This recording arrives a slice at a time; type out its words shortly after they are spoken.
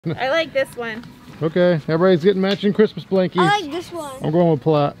I like this one. Okay, everybody's getting matching Christmas blankets. I like this one. I'm going with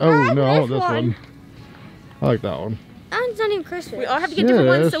plaid. Oh, no, I want this one. one. I like that one. That one's not even Christmas. We all have to get different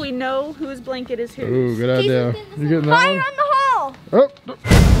ones so we know whose blanket is whose. Ooh, good idea. You getting that Fire one? on the hall! Oh.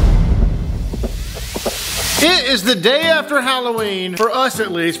 It is the day after Halloween, for us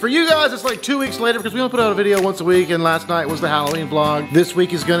at least. For you guys, it's like 2 weeks later because we only put out a video once a week, and last night was the Halloween vlog. This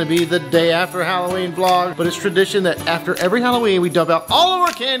week is gonna be the day after Halloween vlog, but it's tradition that after every Halloween, we dump out all of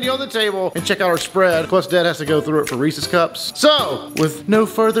our candy on the table and check out our spread. Plus, Dad has to go through it for Reese's Cups. So, with no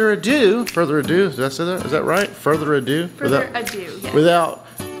further ado, did I say that? Is that right? Further ado? Further ado, yes.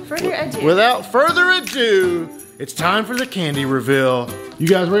 Without further ado, it's time for the candy reveal. You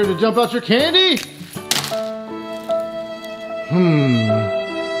guys ready to jump out your candy? Is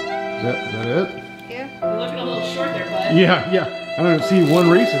that it? Yeah. You're looking a little short there, bud. Yeah. I don't see one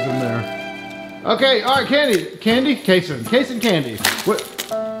Reese's in there. Okay, all right, candy. Candy? Casein candy. What?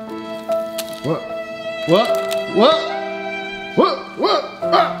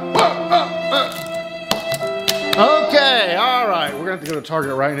 Okay, all right. We're gonna have to go to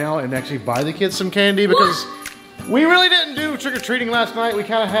Target right now and actually buy the kids some candy because we really didn't do trick-or-treating last night. We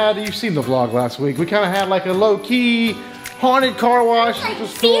kind of had, you've seen the vlog last week, we kind of had like a low-key haunted car wash. Like which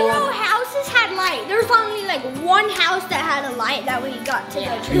was cool. 0 houses had light. There's only like 1 house that had a light that we got to go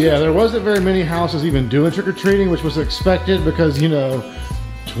trick-or-treating. Yeah, there wasn't very many houses even doing trick-or-treating, which was expected because, you know,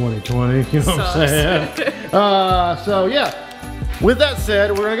 2020, you know what I'm saying? So yeah. With that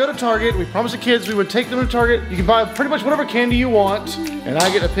said, we're gonna go to Target. We promised the kids we would take them to Target. You can buy pretty much whatever candy you want, and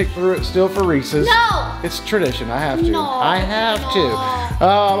I get to pick through it still for Reese's. No! It's tradition, I have to. No, I have to.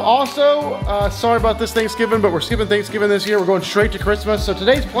 Also, sorry about this Thanksgiving, but we're skipping Thanksgiving this year. We're going straight to Christmas. So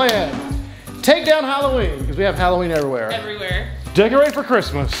today's plan, take down Halloween, because we have Halloween everywhere. Everywhere. Decorate for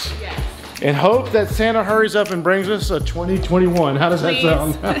Christmas. Yes. And hope that Santa hurries up and brings us a 2021. How does that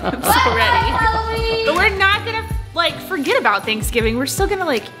sound? I'm so ready. But we're not gonna like forget about Thanksgiving. We're still gonna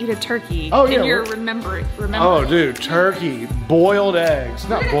like eat a turkey. Oh yeah. And you're remember. Oh dude, turkey, boiled eggs.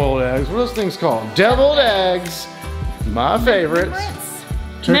 Not boiled eggs, what are those things called? Deviled eggs. My favorites.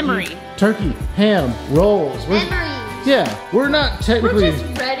 Memory. Turkey, ham, rolls. Memories. Yeah, we're not technically. We're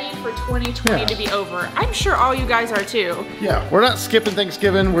just ready for 2020 to be over. I'm sure all you guys are too. Yeah, we're not skipping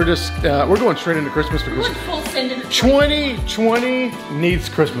Thanksgiving. We're just we're going straight into Christmas because We're full send into 2020 needs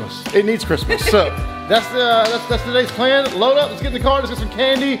Christmas. It needs Christmas. So that's today's plan. Load up. Let's get in the car. Let's get some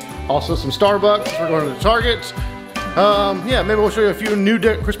candy. Also some Starbucks. We're going to the Target. Yeah, maybe we'll show you a few new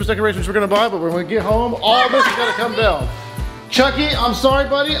Christmas decorations we're gonna buy. But when we get home, all this is gonna come down. Chucky, I'm sorry,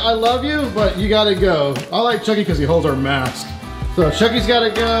 buddy. I love you, but you gotta go. I like Chucky because he holds our mask. So Chucky's gotta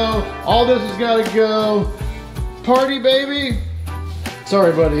go. All this has gotta go. Party, baby.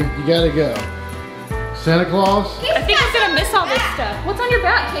 Sorry, buddy. You gotta go. Santa Claus. I think I'm gonna miss all this stuff. What's on your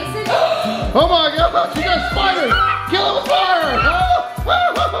back, Casey? Oh my God! You got spiders. Kill him with fire.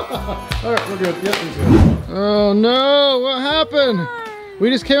 All right, we're good. Yep, he's good. Oh no! What happened? We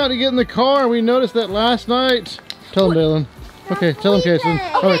just came out to get in the car and we noticed that last night. Tell him, Daylin. Okay, tell him, Kason.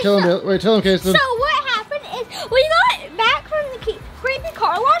 All right, tell him. Wait, tell him, Kason. So what happened is we got back from the creepy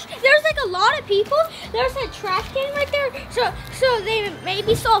car wash. There's like a lot of people. There's a trash can right there. So they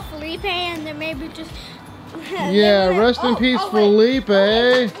maybe saw Felipe and they maybe just. Yeah, rest in peace, Felipe.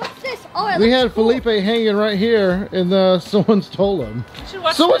 What's this? Oh, we had Felipe hanging right here, and someone stole him.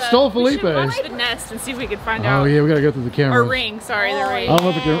 Someone stole Felipe. We should watch the nest and see if we can find out. Oh yeah, we gotta go through the camera. Or ring, sorry, the ring. I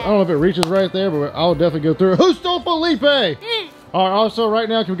don't know if it reaches right there, but I'll definitely go through it. Who stole Felipe? All right, also right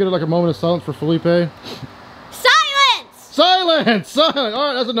now, can we get like a moment of silence for Felipe? Silence! Silence! All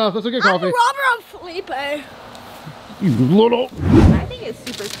right, that's enough. Let's go get coffee. I'm a robber of Felipe. You little. I think it's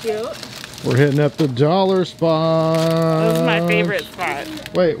super cute. We're hitting up the dollar spot. This is my favorite spot.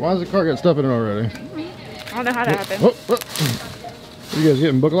 Wait, why does the car got stuff in it already? I don't know how that happened. Are you guys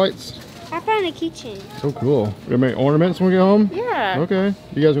getting book lights? I found a keychain. So cool. We're gonna make ornaments when we get home? Yeah. Okay.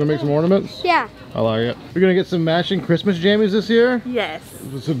 You guys gonna make some ornaments? Yeah. I like it. We're gonna get some matching Christmas jammies this year? Yes.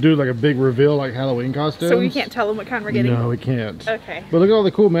 So do like a big reveal like Halloween costumes? So we can't tell them what kind we're getting? No, we can't. Okay. But look at all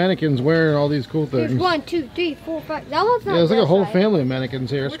the cool mannequins wearing all these cool things. There's 1, 2, 3, 4, 5. That one's not. Yeah, it's like a whole right. family of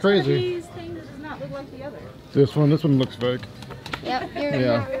mannequins here. It's crazy. Which one of these things does not look like the other? This one looks fake. Yep.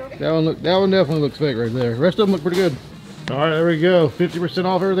 Yeah. That one definitely looks fake right there. The rest of them look pretty good. All right, there we go. 50%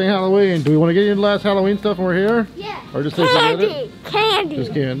 off everything Halloween. Do we want to get into the last Halloween stuff when we're here? Yeah. Or just say forget it? Candy.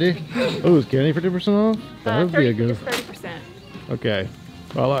 Just candy. Oh, is candy 50% off? That would be a good. 30%. Okay.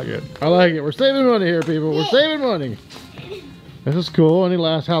 I like it. I like it. We're saving money here, people. We're saving money. This is cool. Any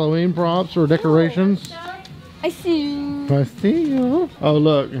last Halloween props or decorations? I see you. I see you. Oh,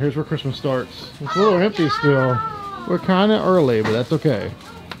 look. Here's where Christmas starts. It's a little empty still. We're kind of early, but that's okay.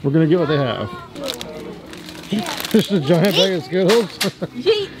 We're gonna get what they have. Just a giant bag of Skittles.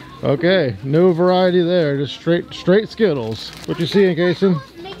 Okay, no variety there. Just straight Skittles. What you seeing, Kason?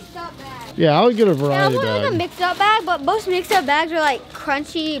 Mixed up bag. Yeah, I would get a variety I would bag. like a mixed up bag, but most mixed up bags are like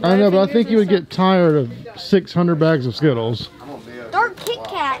crunchy. I know, but I think you would get tired of 600 bags of Skittles. Dark Kit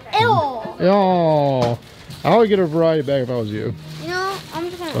Kat. Ew. Oh, I would get a variety bag if I was you. You know, I'm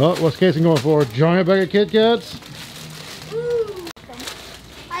just gonna. Oh, what's Kason going for? Giant bag of Kit Kats? Ooh.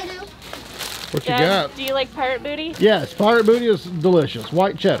 I do. What you got? Do you like pirate booty? Yes, pirate booty is delicious.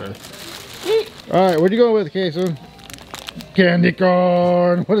 White cheddar. All right, what you going with, Kason? Candy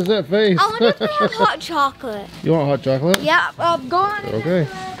corn. What is that face? I wonder if they have hot chocolate. You want hot chocolate? Yeah, go on. Okay.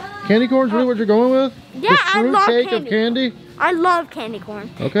 Candy corn's really what you're going with? Yeah, The I fruit love cake candy. of candy? I love candy corn.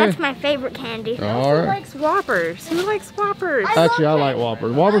 Okay. That's my favorite candy. All Who right. likes Whoppers? Who likes Whoppers? Actually, I like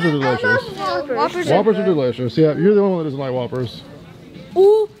Whoppers. Whoppers are delicious. Whoppers. Whoppers are delicious. Yeah, you're the only one that doesn't like Whoppers.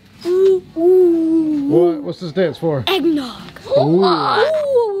 Ooh, ooh, ooh. What's this dance for? Eggnog. Ooh.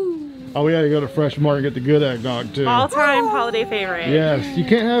 Ooh. Oh, we had to go to Fresh Mart and get the good eggnog, too. All-time holiday favorite. Yes, you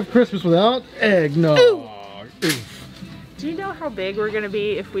can't have Christmas without eggnog. Oof. Do you know how big we're gonna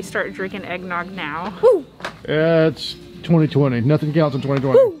be if we start drinking eggnog now? Ooh. Yeah, it's 2020. Nothing counts in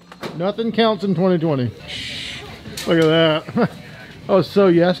 2020. Ooh. Nothing counts in 2020. Look at that. Oh, so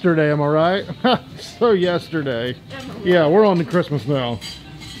yesterday, am I right? So yesterday. Yeah, we're on to Christmas now.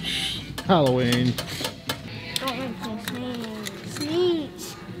 Halloween. Don't make me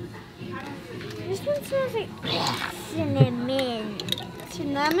sneeze. This one smells like cinnamon.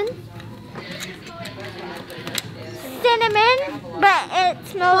 Cinnamon? Cinnamon, but it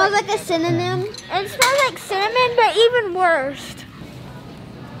smells like a synonym. It smells like cinnamon, but even worse.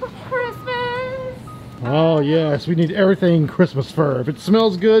 Christmas. Oh, yes, we need everything Christmas fur. If it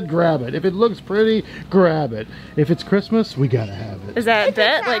smells good, grab it. If it looks pretty, grab it. If it's Christmas, we gotta have it. Is that a If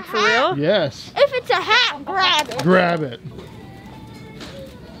bet, it's a like for hat- real? Yes, If it's a hat, grab it. grab it.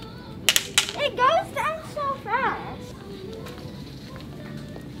 It goes down so fast.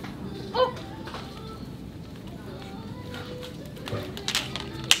 Oh.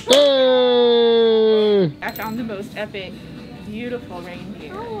 Hey! I found the most epic, beautiful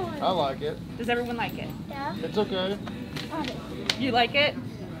reindeer. I like it. Does everyone like it? Yeah. It's okay. You like it?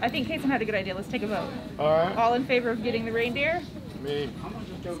 I think Kason had a good idea. Let's take a vote. All right. All in favor of getting the reindeer? Me.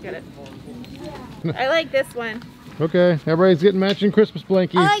 Let's get it. I like this one. Okay, everybody's getting matching Christmas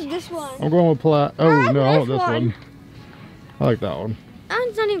blankies. I like this one. I'm going with plat. Oh, I like no, I want this this one. one. I like that one.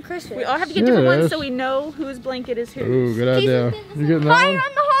 It's not even Christmas. We all have to get different ones Yes. so we know whose blanket is whose. Ooh, good idea. You getting that Fire one?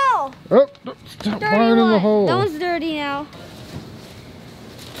 on the hole. Oh, stop Dirty firing in the one. hole. That one's dirty now.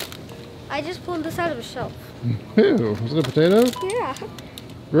 I just pulled this out of a shelf. Ew, was it a potato? Yeah.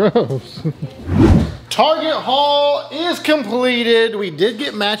 Gross. Target haul is completed. We did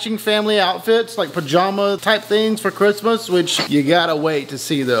get matching family outfits, like pajama type things for Christmas, which you gotta wait to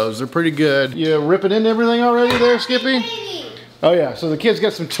see those. They're pretty good. You ripping into everything already there, Skippy? Oh yeah, so the kids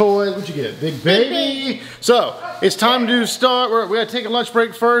got some toys. What'd you get? Big baby. So it's time to start. We gotta take a lunch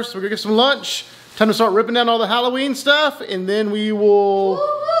break first. We're gonna get some lunch. Time to start ripping down all the Halloween stuff, and then we will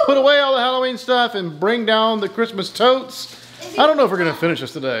put away all the Halloween stuff and bring down the Christmas totes. I don't know if we're gonna finish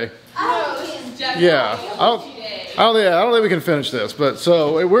this today. Yeah, I don't think we can finish this, but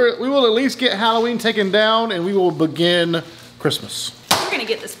so we will at least get Halloween taken down, and we will begin Christmas. We're gonna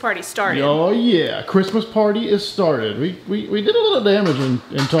get this party started. Oh yeah, Christmas party is started. We did a little damage in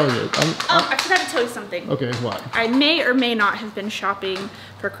Target. I forgot to tell you something. Okay, what? I may or may not have been shopping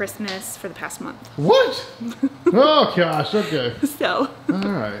for Christmas for the past month. What? Oh gosh, okay. So. All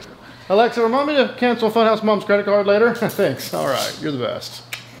right. Alexa, remind me to cancel Funhouse Mom's credit card later. Thanks. All right, you're the best.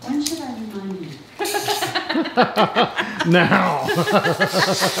 When should I remind you? Now.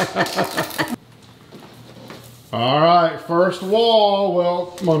 All right, first wall.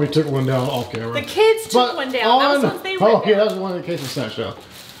 Well, Mommy took one down off camera. The kids took one down. That was once they ripped okay, it. that was one that Casey snatched out.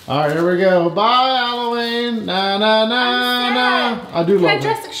 All right, here we go. Bye, Halloween. Na na na na. I do love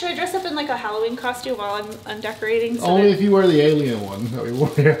it. Should I dress up in like a Halloween costume while I'm decorating? So Only if you wear the alien one that we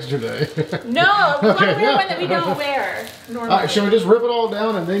wore yesterday. No, we want to Okay. wear one that we don't wear normally. All right, shall we just rip it all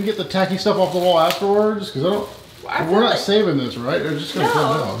down and then get the tacky stuff off the wall afterwards? Because we're not saving this, right? They're just gonna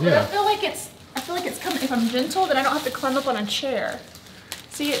come No, down. but Yeah. I feel like it's coming. If I'm gentle, then I don't have to climb up on a chair.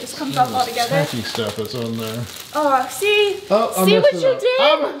 See, it just comes off all together. Tacky stuff that's on there. Oh, see? Oh, I See messed what it you up. did?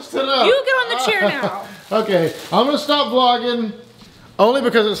 I messed it up. You get on the chair now. Okay, I'm gonna stop vlogging only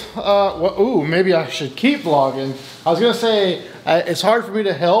because it's, ooh, maybe I should keep vlogging. I was gonna say, it's hard for me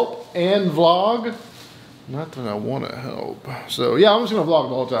to help and vlog, Not that I want to help. So yeah, I'm just gonna vlog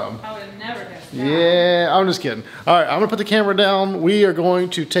the whole time. I would have never guessed that. Yeah, I'm just kidding. All right, I'm gonna put the camera down. We are going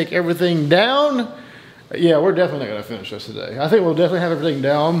to take everything down. Yeah, we're definitely not gonna finish this today. I think we'll definitely have everything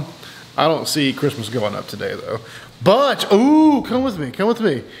down. I don't see Christmas going up today though. But, ooh, come with me, come with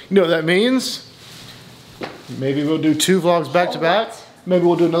me. You know what that means? Maybe we'll do 2 vlogs back to back. Maybe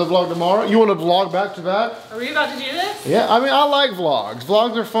we'll do another vlog tomorrow. You want to vlog back to back? Are we about to do this? Yeah, I mean, I like vlogs.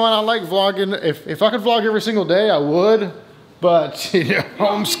 Vlogs are fun. I like vlogging. If I could vlog every single day, I would. But, you know,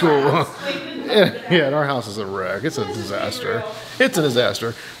 homeschool. Yeah, and our house is a wreck. It's a disaster. It's a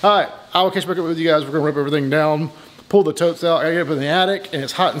disaster. All right, I will catch back up with you guys. We're going to rip everything down, pull the totes out. I got to get up in the attic, and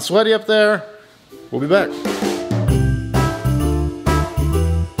it's hot and sweaty up there. We'll be back.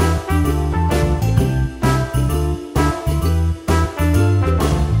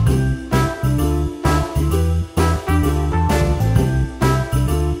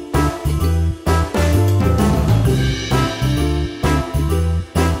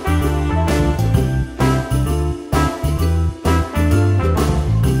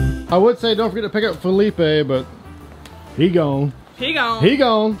 I would say don't forget to pick up Felipe, but he gone. He gone. He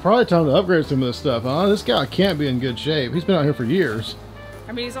gone. Probably time to upgrade some of this stuff, huh? This guy can't be in good shape. He's been out here for years.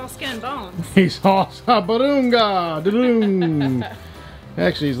 I mean, he's all skin and bones. He's all badoonga, da-doon.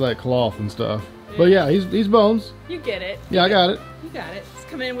 Actually, he's like cloth and stuff. But yeah, he's bones. You get it. Yeah, I got it. You got it. It's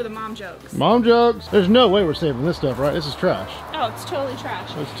coming in with a mom jokes. Mom jokes. There's no way we're saving this stuff, right? This is trash. Oh, it's totally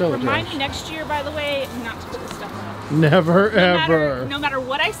trash. It's totally Remind trash. me next year, by the way, not to put this stuff up. Never, ever. No matter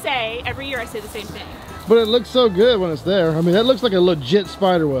what I say, every year I say the same thing. But it looks so good when it's there. I mean, that looks like a legit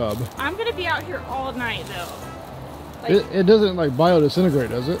spider web. I'm gonna be out here all night, though. Like, It doesn't like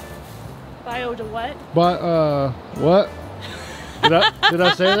biodisintegrate, does it? bio to what? What? Did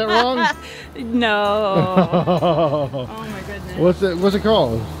I say that wrong? No. Oh my goodness. What's it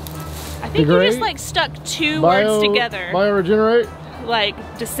called? I think you just like stuck 2 words together. Bioregenerate? Like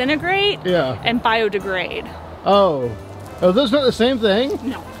disintegrate Yeah. and biodegrade. Oh, those not the same thing?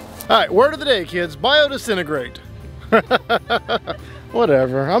 No. All right, word of the day, kids. Biodisintegrate.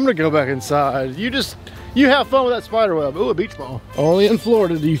 Whatever. I'm gonna go back inside. You have fun with that spider web. Ooh, a beach ball. Only in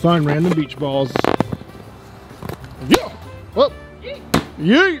Florida do you find random beach balls. Yeah. Whoop.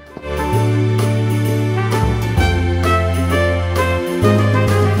 Yeet.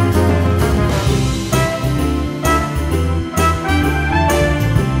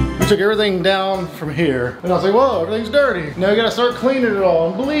 Took everything down from here and I was like, whoa, everything's dirty. Now we gotta start cleaning it all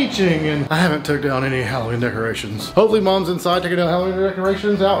and bleaching, and I haven't took down any Halloween decorations. Hopefully mom's inside taking down Halloween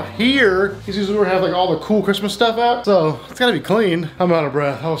decorations. Out here is usually where we have like all the cool Christmas stuff at, so it's gotta be cleaned. I'm out of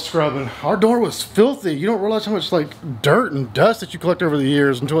breath. I was scrubbing. Our door was filthy. You don't realize how much like dirt and dust that you collect over the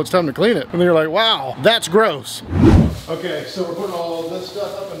years until it's time to clean it, and then you're like, wow, that's gross. Okay, so we're putting all this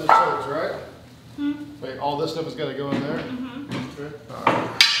stuff up in the totes, right? Wait, all this stuff has got to go in there? Okay. All right.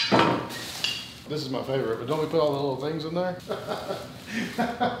 This is my favorite, but don't we put all the little things in there?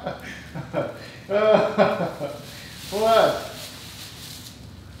 What?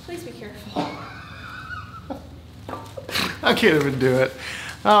 Please be careful. I can't even do it.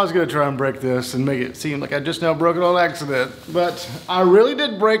 I was gonna try and break this and make it seem like I just now broke it on accident, but I really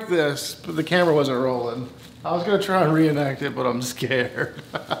did break this, but the camera wasn't rolling. I was gonna try and reenact it, but I'm scared.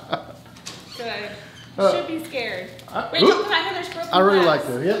 Good. Should be scared. Wait, Oop. don't come out here, there's broken glass. I really like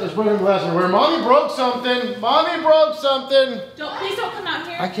this. Yeah, there's broken glass everywhere. Mommy broke something. Mommy broke something. Please don't come out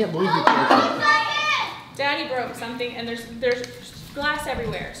here. I can't believe you broke that. Daddy broke something, and there's glass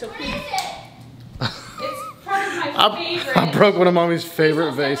everywhere. So please. It's probably my favorite. I broke one of Mommy's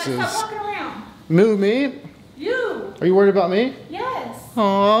favorite vases. Stop walking around. Me? You. Are you worried about me? Yes.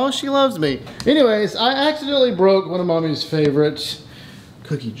 Oh, she loves me. Anyways, I accidentally broke one of Mommy's favorite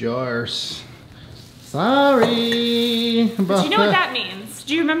cookie jars. Sorry. But you know what that means?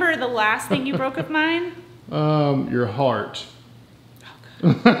 Do you remember the last thing you broke of mine? Your heart.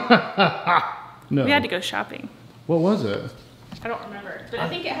 No. We had to go shopping. What was it? I don't remember, but I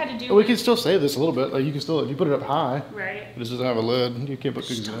think it had to do We with... can still save this a little bit. Like you can still, if you put it up high. Right. This doesn't have a lid. You can't put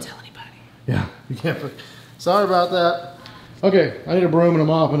cookies in Don't it. tell anybody. Yeah, you can't put. Sorry about that. Okay, I need a broom and a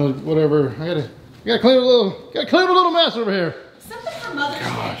mop and a whatever. I gotta clean a little mess over here. Something for Mother's Day.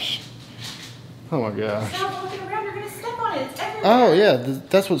 Gosh. Oh my gosh. Stop walking around, you're gonna step on it. It's everywhere. Oh yeah,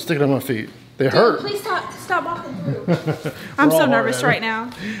 that's what's sticking on my feet. They hurt. Please stop walking through. I'm so nervous right now.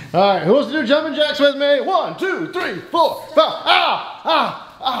 All right, who wants to do jumping jacks with me? 1, 2, 3, 4, 5. Ow!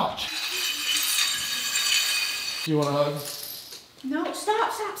 Ouch! Do you want a hug? No,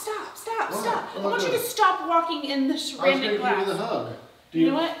 stop. I want you to stop walking in this random glass. I was going to give you the hug. You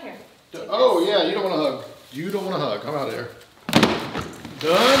know what? Here. Oh yeah, you don't want to hug. You don't want to hug. I'm out of here.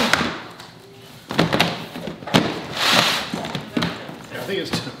 Done.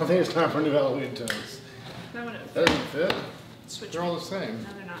 think it's time for new Halloween toes. No, no. That doesn't fit. Switch. They're all the same. No,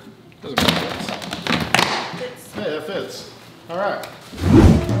 they're not. Doesn't fit. Fits. Hey, that fits. All right.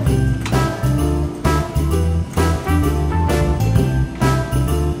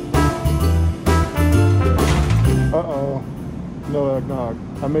 Uh-oh. No eggnog.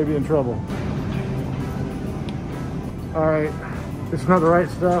 I may be in trouble. All right. It's not the right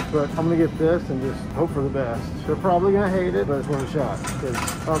stuff, but I'm gonna get this and just hope for the best. They're probably gonna hate it, but it's worth a shot. Because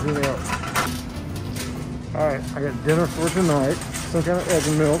I'll do else. All right, I got dinner for tonight. Some kind of egg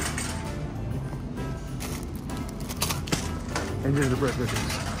and milk. And gingerbread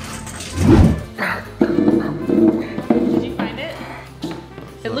cookies. Did you find it?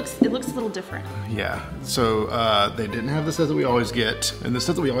 It looks a little different. Yeah, so they didn't have the set that we always get. And the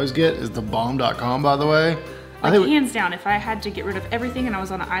set that we always get is the bomb.com, by the way. Like, hands down, if I had to get rid of everything and I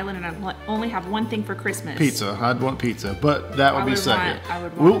was on an island and I only have one thing for Christmas. Pizza, I'd want pizza, but that would be second. I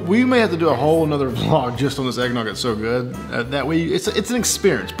would want we may have to do a whole another vlog just on this eggnog, it's so good. That way, it's an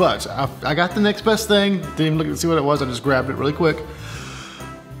experience, but I got the next best thing. Didn't even look and see what it was, I just grabbed it really quick.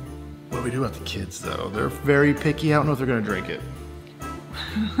 What do we do about the kids though? They're very picky, I don't know if they're gonna drink it.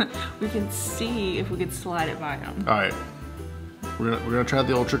 We can see if we could slide it by them. All right, we're gonna try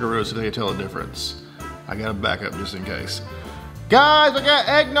the old trickaroo so they can tell the difference. I got a backup just in case. Guys, I got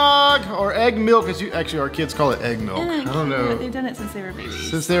eggnog or egg milk, as actually our kids call it egg milk. I don't know. They've done it since they were babies.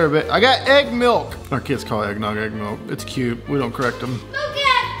 Since they were I got egg milk. Our kids call it eggnog egg milk. It's cute. We don't correct them. Look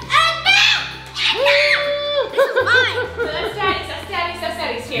at egg milk! This is mine. That's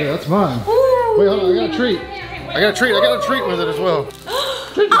Daddy's here. Yeah, that's mine. Wait, hold on, I got a treat. I got a treat with it as well.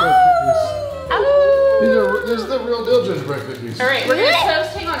 Gingerbread cookies. This is the real deal gingerbread cookies. All right, we're gonna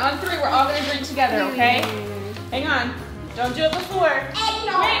toast. Hang on 3, we're all gonna drink together, okay? Hang on. Don't do it before.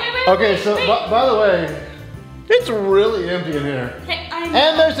 Wait. Okay, so by the way, it's really empty in here. Hey,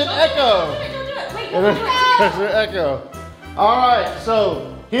 and there's an echo. Don't do it. Wait, And there's an echo. All right,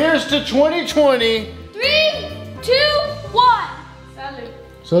 so here's to 2020. 3, 2, 1. Salute.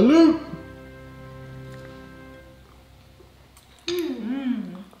 Salute.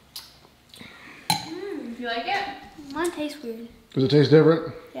 You like it? Mine tastes weird. Does it taste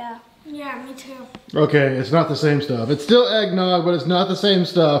different? Yeah. Yeah, me too. Okay, it's not the same stuff. It's still eggnog, but it's not the same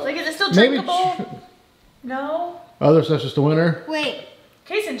stuff. Like, is it still Maybe drinkable? No. Other stuff's just a winner. Wait.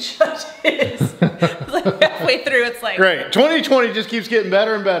 Kason judges. Like halfway through, it's like. Great. 2020 just keeps getting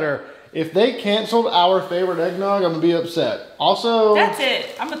better and better. If they canceled our favorite eggnog, I'm gonna be upset. Also. That's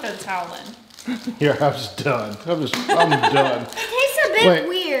it. I'm gonna throw the towel in. Here, I'm just done. I'm done. It tastes a bit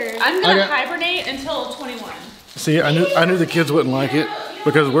weird. I'm gonna hibernate until 21. See, I knew the kids wouldn't like it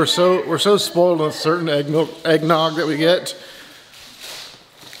because we're so spoiled with certain eggnog that we get.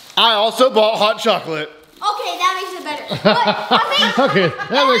 I also bought hot chocolate. Okay, that makes it better. But I think Okay,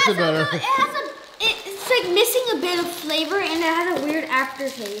 that makes it better. It's like missing a bit of flavor and it has a weird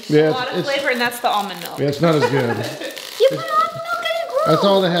aftertaste. Yeah, A lot of flavor, and that's the almond milk. Yeah, it's not as good. You put almond milk in it, gross. That's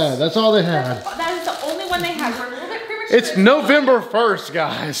all they had. That's all they had. That is the only one they had. We're a little bit premature. It's November 1st,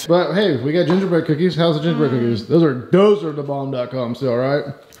 guys. But hey, we got gingerbread cookies. How's the gingerbread cookies? Those are the bomb.com still, right?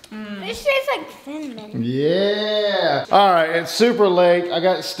 It tastes like Thin Mint. Yeah. All right, it's super late. I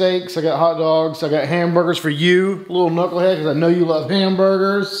got steaks, I got hot dogs, I got hamburgers for you, little knucklehead, because I know you love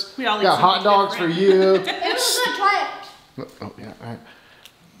hamburgers. We all eat got hot dogs different. for you. It was good, try it. Oh, yeah, all right.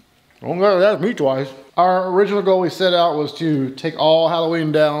 Don't gotta ask me twice. Our original goal we set out was to take all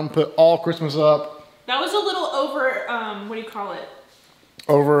Halloween down, put all Christmas up. That was a little over, what do you call it?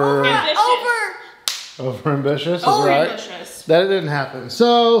 Over ambitious, is right. Ambitious. That didn't happen.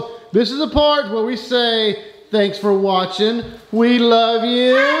 So this is the part where we say thanks for watching. We love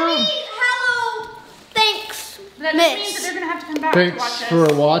you. Thanks. That just means that they're gonna have to come back and watch Thanks us.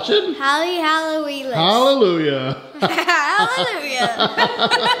 for watching. Hallelujah. Hallelujah. Hallelujah.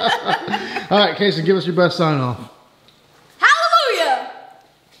 All right, Casey, give us your best sign off. Hallelujah.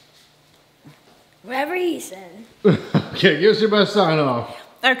 Whatever he said. Okay, give us your best sign off.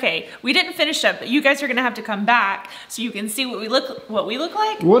 Okay, we didn't finish up, but you guys are gonna have to come back so you can see what we look like. What do we look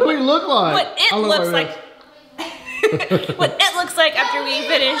like? What it looks like. What it looks like after we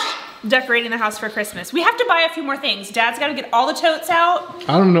finish decorating the house for Christmas. We have to buy a few more things. Dad's got to get all the totes out.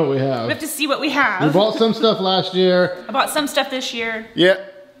 I don't know what we have. We have to see what we have. We bought some stuff last year. I bought some stuff this year. Yeah.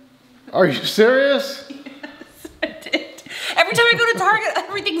 Are you serious? Yes, I did. Every time I go to Target,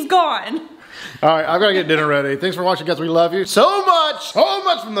 everything's gone. All right, I've got to get dinner ready. Thanks for watching, guys. We love you so much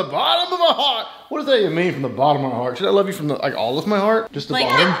from the bottom of my heart. What does that even mean from the bottom of my heart? Should I love you from the, like all of my heart? Just the Like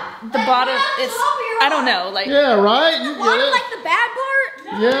bottom? the bottom, it's, I don't know. Like, Yeah, right? You get it. Like the bad part?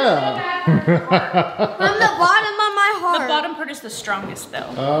 Yeah. From the bottom of my The heart. bottom part is the strongest though.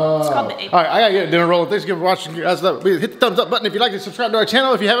 Oh. It's called the apex. All right, I gotta get dinner rolling. Thanks again for watching. Guys, hit the thumbs up button if you like it. Subscribe to our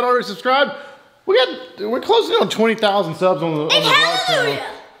channel if you haven't already subscribed. We're closing on 20,000 subs on the vlog channel.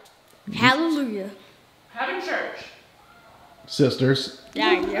 Hallelujah. Hallelujah. Having church. Sisters.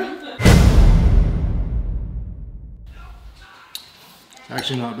 There you go.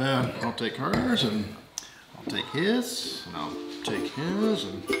 Actually not bad. I'll take hers and I'll take his and I'll take his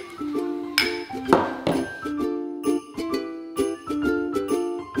and